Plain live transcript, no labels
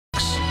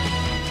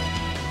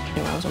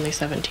I was only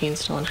 17,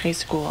 still in high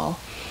school,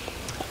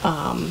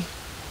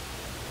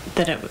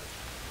 that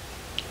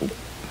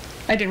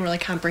I didn't really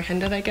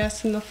comprehend it, I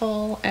guess, in the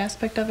full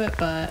aspect of it,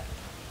 but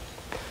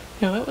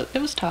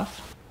it was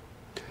tough.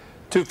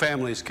 Two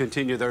families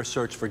continue their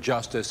search for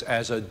justice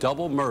as a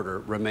double murder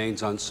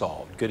remains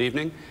unsolved. Good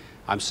evening.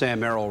 I'm Sam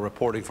Merrill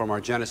reporting from our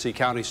Genesee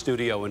County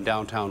studio in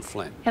downtown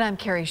Flint. And I'm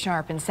Carrie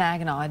Sharp in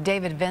Saginaw.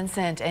 David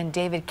Vincent and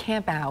David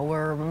Campow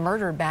were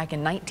murdered back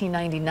in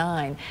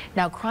 1999.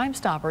 Now Crime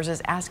Stoppers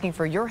is asking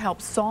for your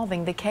help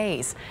solving the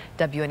case.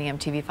 WNEM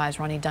TV5's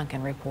Ronnie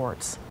Duncan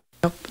reports.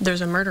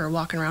 There's a murderer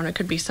walking around. It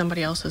could be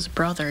somebody else's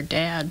brother,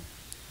 dad,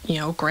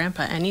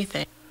 grandpa,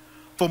 anything.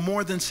 For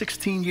more than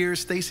 16 years,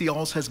 Stacy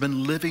Alls has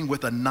been living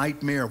with a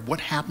nightmare of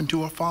what happened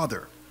to her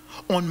father.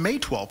 On May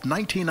 12,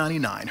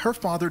 1999, her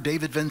father,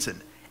 David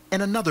Vincent,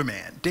 and another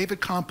man, David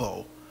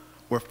Campow,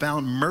 were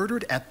found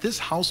murdered at this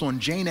house on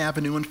Jane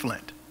Avenue in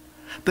Flint.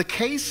 The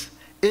case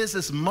is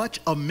as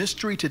much a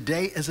mystery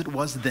today as it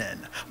was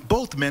then.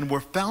 Both men were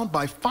found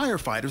by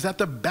firefighters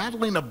after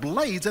battling a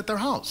blaze at their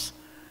house.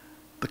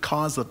 The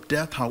cause of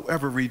death,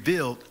 however,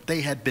 revealed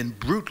they had been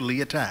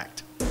brutally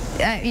attacked.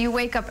 You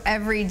wake up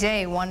every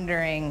day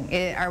wondering,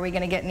 are we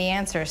going to get any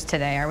answers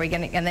today?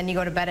 And then you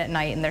go to bed at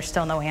night and there's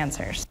still no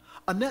answers.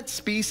 Annette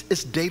Speece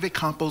is David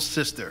Campow's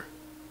sister,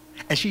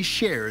 and she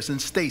shares in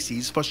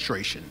Stacy's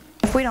frustration.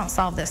 If we don't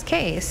solve this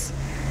case,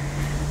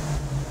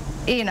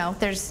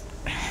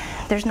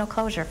 there's no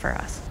closure for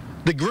us.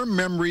 The grim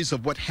memories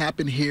of what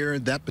happened here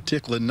that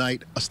particular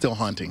night are still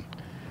haunting.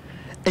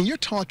 And you're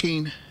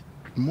talking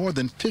more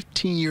than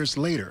 15 years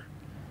later,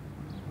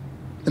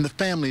 and the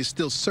family is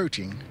still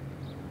searching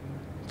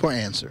for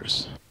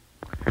answers.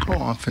 How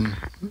often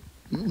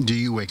do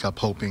you wake up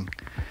hoping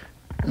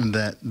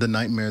that the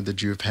nightmare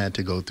that you've had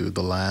to go through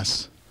the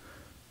last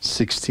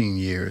 16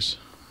 years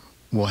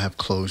will have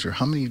closure?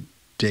 How many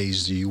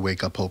days do you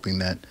wake up hoping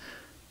that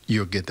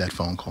you'll get that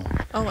phone call?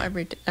 Oh,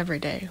 every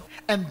day.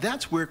 And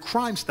that's where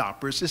Crime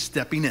Stoppers is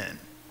stepping in.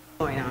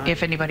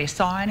 If anybody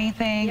saw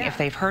anything, if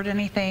they've heard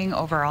anything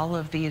over all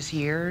of these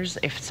years,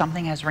 if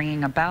something is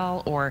ringing a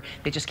bell or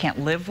they just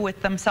can't live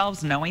with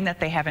themselves knowing that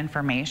they have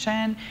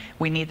information,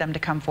 we need them to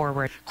come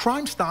forward.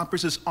 Crime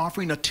Stoppers is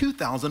offering a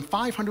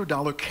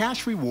 $2,500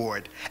 cash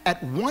reward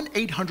at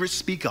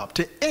 1-800-SPEAK-UP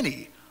to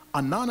any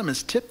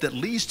anonymous tip that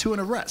leads to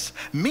an arrest.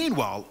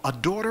 Meanwhile, a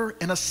daughter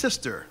and a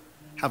sister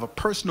have a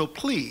personal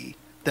plea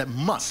that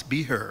must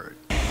be heard.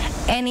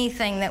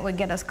 Anything that would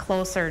get us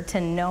closer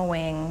to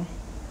knowing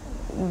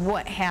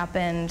what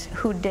happened,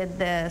 who did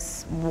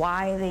this,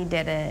 why they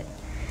did it,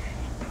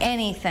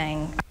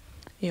 anything.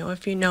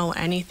 If you know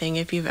anything,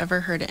 if you've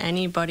ever heard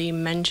anybody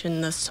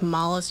mention the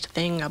smallest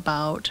thing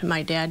about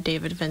my dad,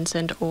 David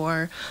Vincent,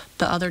 or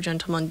the other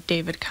gentleman,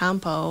 David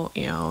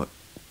Campow,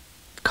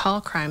 call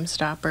Crime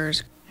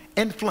Stoppers.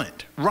 In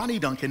Flint, Ronnie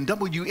Duncan,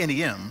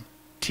 WNEM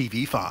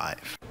TV5.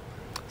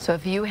 So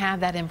if you have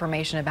that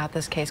information about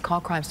this case, call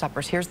Crime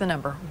Stoppers. Here's the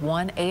number,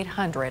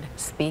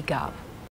 1-800-SPEAK-UP.